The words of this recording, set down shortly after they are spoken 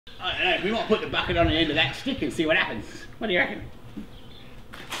I don't know, we might put the bucket on the end of that stick and see what happens. What do you reckon?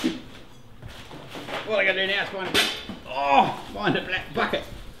 All I gotta do now is find a black bucket.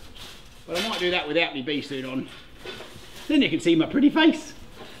 But I might do that without my bee suit on. Then you can see my pretty face.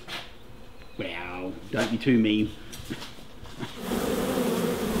 Well, don't be too mean.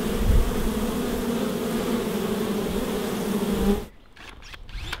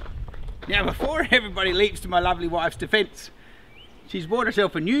 Now, before everybody leaps to my lovely wife's defence, she's bought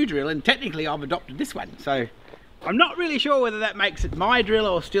herself a new drill, and technically I've adopted this one. So I'm not really sure whether that makes it my drill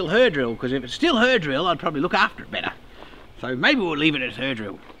or still her drill, because if it's still her drill, I'd probably look after it better. So maybe we'll leave it as her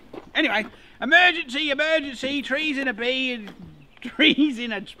drill. Anyway, emergency, emergency, trees in a bee, and bees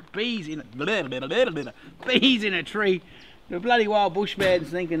in a tree. The bloody wild bushman's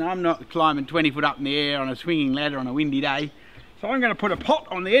thinking I'm not climbing 20 foot up in the air on a swinging ladder on a windy day. So I'm going to put a pot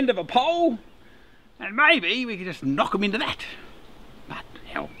on the end of a pole, and maybe we can just knock them into that. But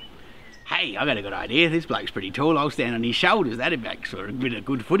hell, hey, I got a good idea. This bloke's pretty tall. I'll stand on his shoulders. That'd make for a bit of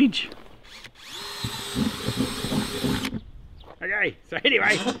good footage. Okay, so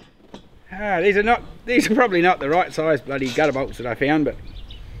anyway, these are probably not the right size bloody gutter bolts that I found, but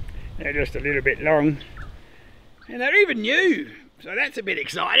they're just a little bit long, and they're even new. So that's a bit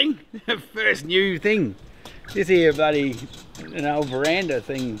exciting. First new thing. This here bloody an old veranda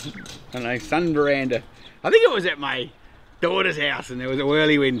thing, I don't know, sun veranda. I think it was at my daughter's house, and there was a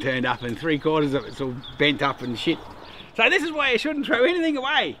whirlwind turned up and 3/4 of it's all bent up and shit. So this is why you shouldn't throw anything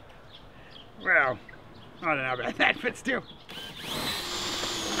away. Well, I don't know about that, but still.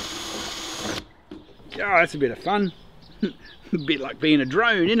 Oh, that's a bit of fun. A bit like being a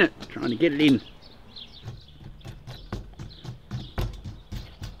drone, isn't it? Trying to get it in.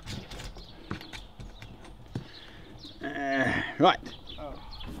 Right.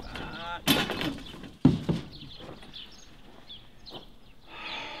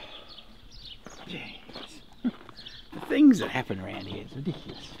 The things that happen around here is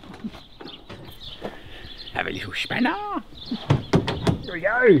ridiculous. Have a little spanner. Here we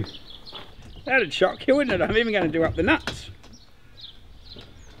go. That'd shock you, wouldn't it? I'm even going to do up the nuts.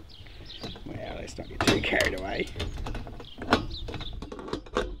 Well, let's not get too carried away.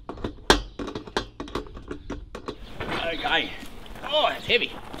 Okay. Oh, that's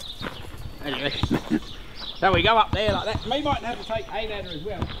heavy. Anyway, so we go up there like that. We might have to take a ladder as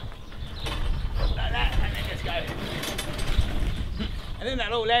well. Like that, and then just go. And then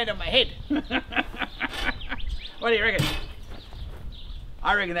that'll all land on my head. What do you reckon?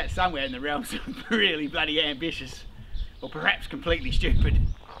 I reckon that's somewhere in the realms of really bloody ambitious, or perhaps completely stupid.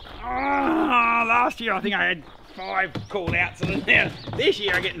 Oh, last year I think I had 5 call outs, and now this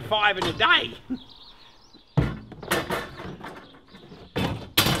year I'm getting 5 in a day.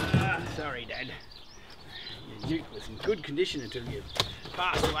 Sorry, Dad. Your ute was in good condition until you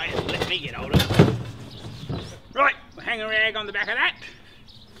passed away and let me get older. Right, we'll hang a rag on the back of that.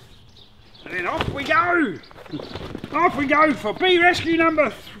 And then off we go! Off we go for bee rescue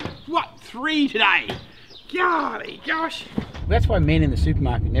number 3 today. Golly gosh! That's why men in the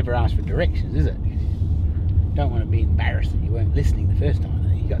supermarket never ask for directions, is it? Don't want to be embarrassed that you weren't listening the first time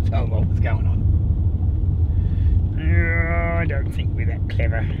that you got told what was going on. I don't think we're that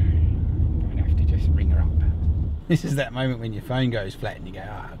clever. Just ring her up. This is that moment when your phone goes flat and you go,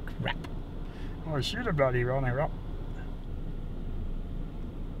 oh crap. Oh, I should have bloody run her up.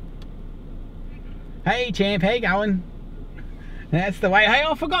 Hey champ, how you going? That's the way. Hey,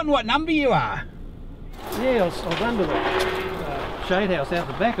 I've forgotten what number you are. Yeah, I was under the shade house out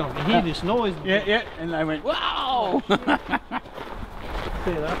the back. I could hear this noise. Yeah, yeah, and they went, whoa! See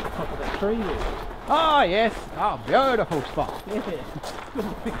that up the top of that tree there. Oh yes, oh beautiful spot. Yeah.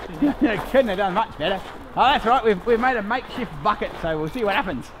 Couldn't have done much better. Oh, that's right, we've made a makeshift bucket, so we'll see what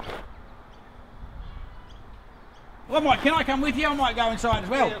happens. Well, can I come with you? I might go inside as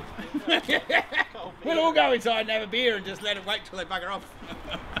well. Yeah. We'll all go inside and have a beer and just let it wait till they bugger off.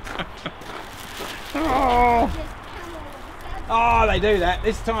 Oh, they do that.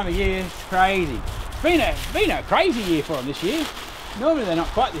 This time of year, it's crazy. It's been a crazy year for them this year. Normally they're not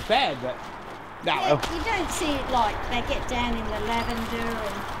quite this bad, but no. Yeah, you don't see it like they get down in the lavender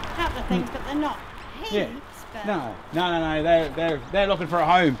and a couple of things, but they're not heaps. Yeah. But No. They're looking for a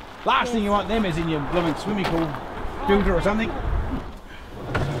home. Last thing you want them is in your blooming swimming pool filter or something.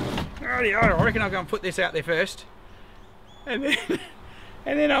 Alrighty, I reckon I'll go and put this out there first, and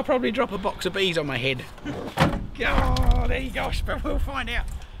then I'll probably drop a box of bees on my head. Oh, there you go. But we'll find out.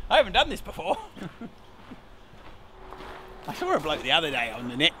 I haven't done this before. I saw a bloke the other day on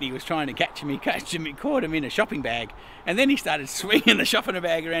the net and he was trying to catch him, caught him in a shopping bag, and then he started swinging the shopping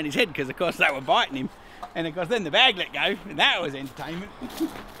bag around his head because of course they were biting him. And of course then the bag let go, and that was entertainment.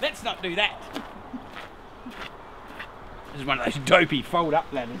 Let's not do that. This is one of those dopey fold-up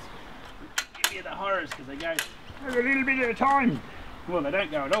ladders. Give you the horrors because they go a little bit at a time. Well, they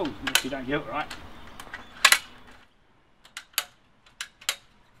don't go at all if you don't do it right.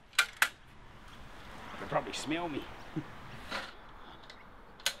 They'll probably smell me.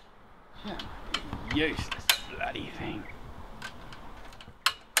 Useless bloody thing.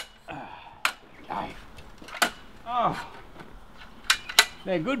 No. Oh,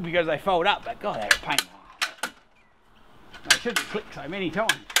 they're good because they fold up, but God, they're a pain. They shouldn't click so many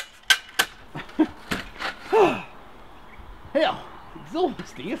times. Hell,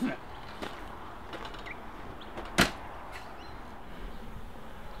 exhausting, isn't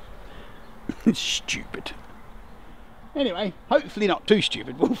it? Stupid. Anyway, hopefully not too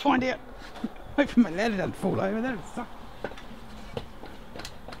stupid. We'll find out. Hopefully my ladder doesn't fall over. That would suck.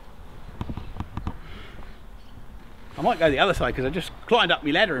 I might go the other side because I just climbed up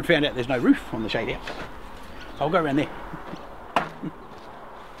my ladder and found out there's no roof on the shade house. So I'll go around there.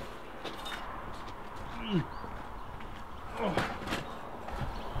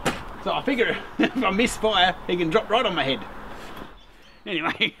 So I figure if I miss fire, he can drop right on my head.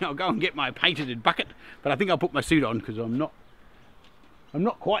 Anyway, I'll go and get my patented bucket, but I think I'll put my suit on because I'm not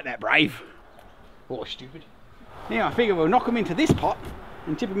quite that brave or stupid. Now I figure we'll knock them into this pot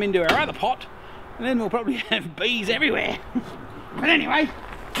and tip them into our other pot, and then we'll probably have bees everywhere. But anyway,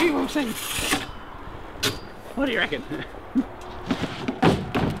 we will see. What do you reckon?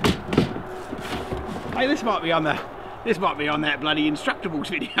 Hey, this might be on that bloody Instructables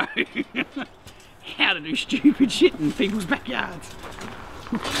video. How to do stupid shit in people's backyards.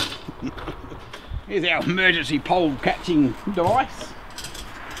 Here's our emergency pole catching device.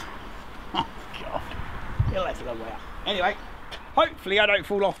 Oh God, hell, that's a long way up. Anyway, hopefully I don't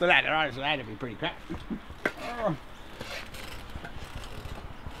fall off the ladder. That'd be pretty crap.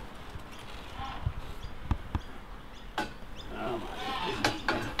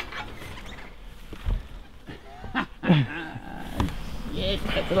 Yes,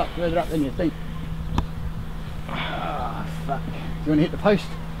 that's a lot further up than you think. Oh, fuck. Do you want to hit the post?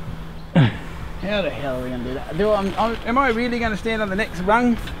 How the hell are we going to do that? Am I really going to stand on the next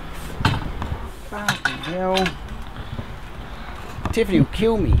rung? Fucking hell. Tiffany will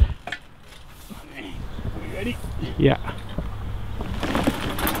kill me. Are we ready? Yeah.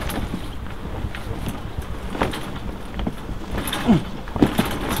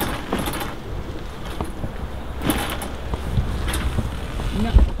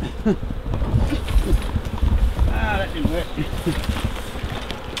 That didn't work.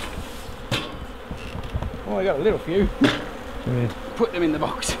 Oh, I got a little few. Yeah. Put them in the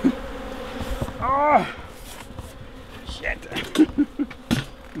box. Oh, shit.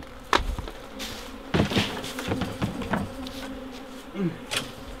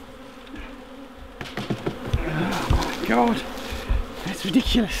 Oh my God, that's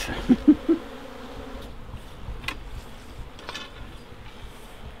ridiculous.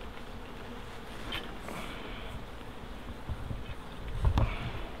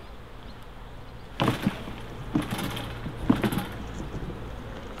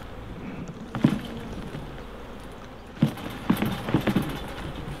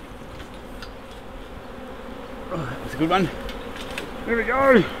 That's a good one. There we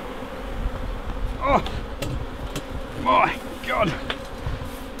go. Oh my God.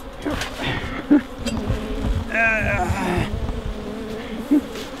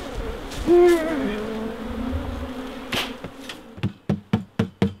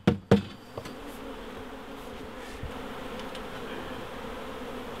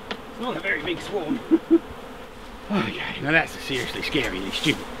 It's not a very big swarm. Okay, now that's seriously scarily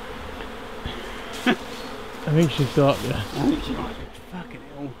stupid. I think she's still up there. I think she might be. Fucking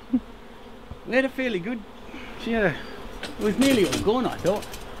hell. Let her fairly good. She had a... It was nearly all gone, I thought.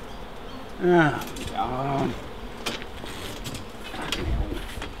 Oh, God. Fucking hell.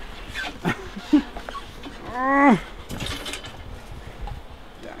 Oh.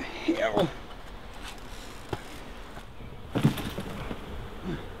 The hell.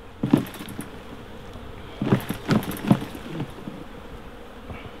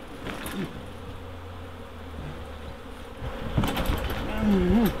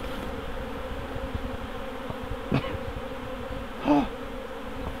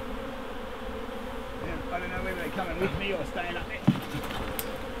 I don't know whether they're coming with me or staying up there.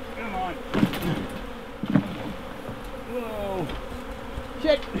 Come on. Whoa.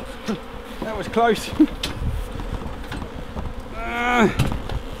 Shit. That was close.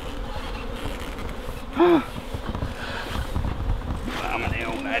 Blimey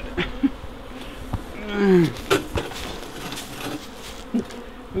hell, lad. We've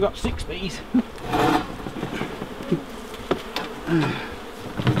got 6 bees.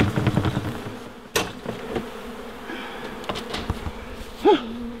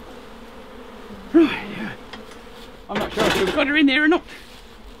 Right, I'm not sure if we've got her in there or not.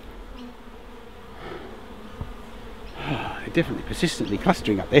 They're definitely persistently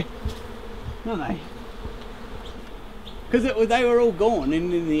clustering up there, aren't they? Because they were all gone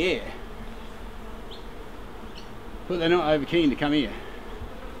in the air. But they're not over keen to come here.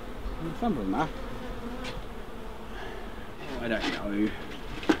 Well, some of them are. Oh, I don't know.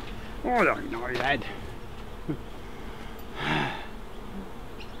 I don't know, lad.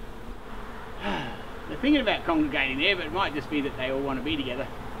 They're thinking about congregating there, but it might just be that they all want to be together.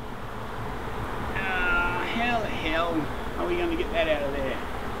 How the hell are we going to get that out of there?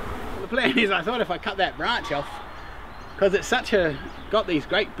 Well, the plan is, I thought if I cut that branch off, because it's got these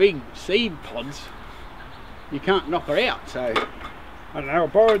great big seed pods, you can't knock her out. So I don't know, I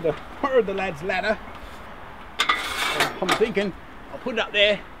borrowed the lad's ladder. I'm thinking I'll put it up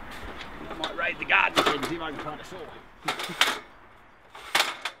there. I might raid the garden and see if I can find a saw.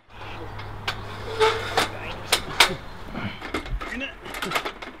 Isn't it?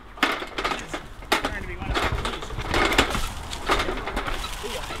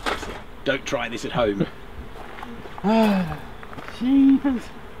 Don't try this at home. Jeepers.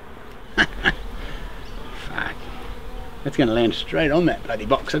 Fuck. That's going to land straight on that bloody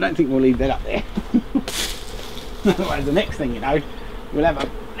box. I don't think we'll leave that up there. Otherwise, the next thing you know, we'll have a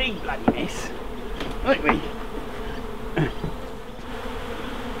big bloody mess, won't we?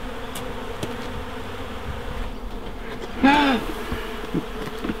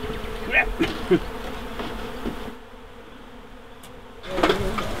 Crap.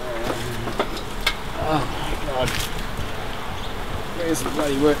 Oh my God. Where's the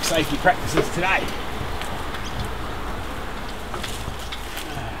bloody work safety practices today?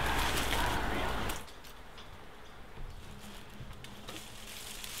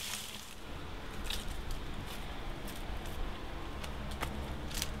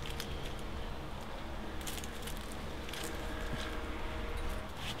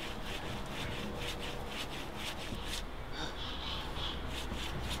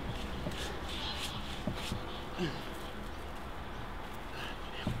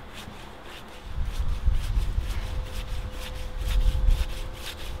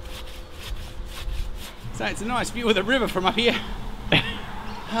 So it's a nice view of the river from up here.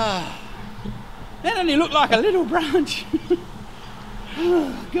 That only looked like a little branch.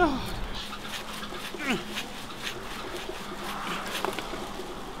 Oh God.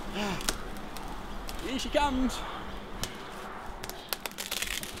 Here she comes.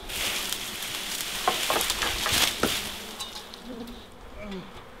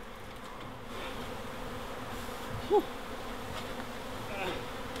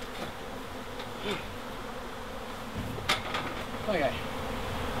 Okay,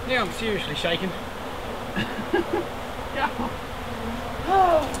 now I'm seriously shaking.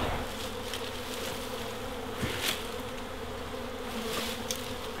 Oh.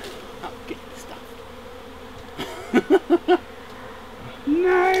 Oh, get stuff.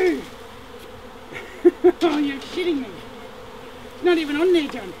 No! Oh, you're shitting me. It's not even on there,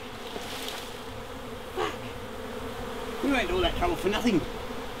 John. Fuck. We went to all that trouble for nothing.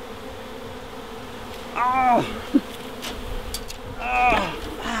 Oh! Oh,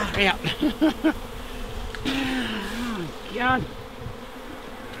 out. Oh, God.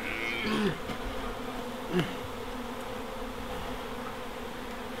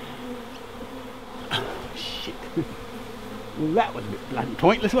 Oh, shit. Well, that was a bit bloody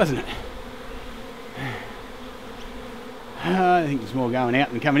pointless, wasn't it? I think there's more going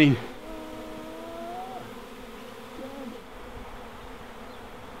out than coming in.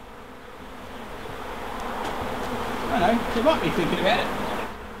 I know, you might be thinking about it.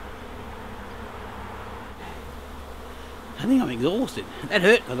 I think I'm exhausted. That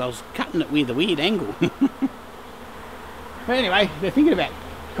hurt because I was cutting it with a weird angle. But anyway, they're thinking about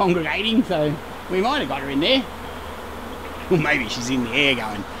congregating, so we might have got her in there. Or maybe she's in the air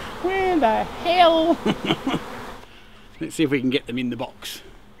going, where the hell? Let's see if we can get them in the box.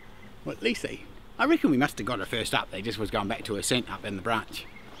 Well, at least I reckon we must have got her first up. They just was going back to her scent up in the branch.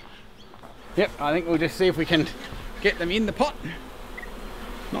 Yep, I think we'll just see if we can get them in the pot.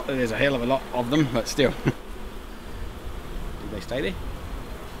 Not that there's a hell of a lot of them, but still. Did they stay there?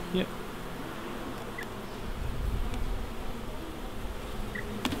 Yep.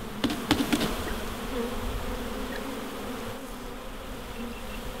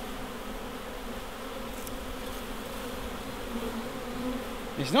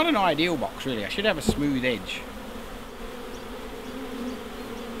 It's not an ideal box really, I should have a smooth edge.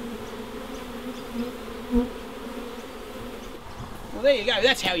 Well there you go,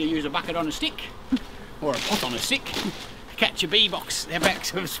 that's how you use a bucket on a stick. Or a pot on a stick. To catch a bee box, their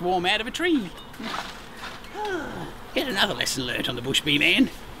backs of a swarm out of a tree. Yet another lesson learnt on the Bush Bee Man.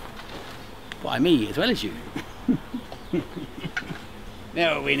 By me as well as you.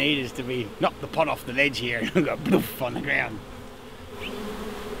 Now what we need is to be knock the pot off the ledge here and we've got bloof on the ground.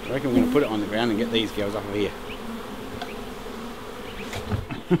 I reckon we're going to put it on the ground and get these girls off of here.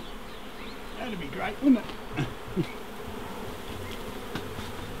 That'd be great, wouldn't it?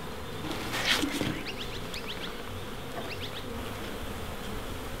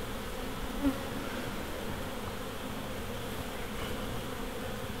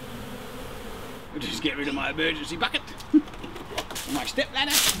 We'll just get rid of my emergency bucket. My step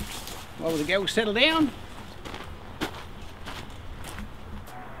ladder while the girls settle down.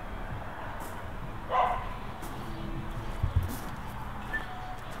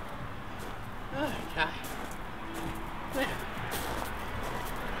 Okay. Now,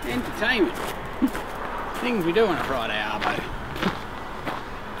 entertainment. Things we do on a Friday arvo.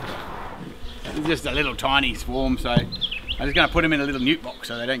 It's just a little tiny swarm, so I'm just going to put them in a little newt box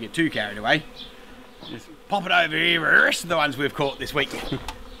so they don't get too carried away. Just pop it over here for the rest of the ones we've caught this week. Just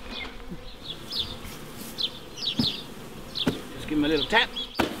give them a little tap.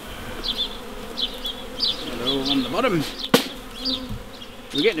 They're all on the bottom.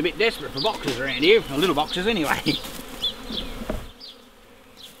 We're getting a bit desperate for boxes around here, for little boxes anyway.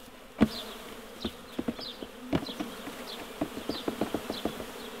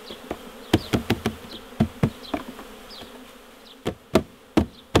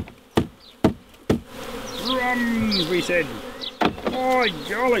 Runs, we said. Oh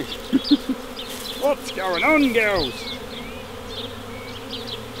golly. What's going on, girls?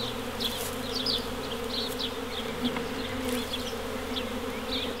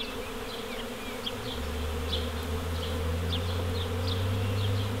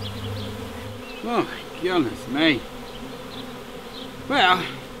 Oh goodness me. Well,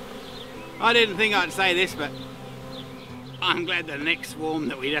 I didn't think I'd say this, but I'm glad the next swarm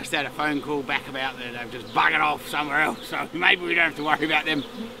that we just had a phone call back about that they've just buggered off somewhere else, so maybe we don't have to worry about them.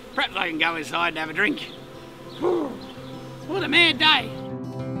 Perhaps I can go inside and have a drink. What a mad day.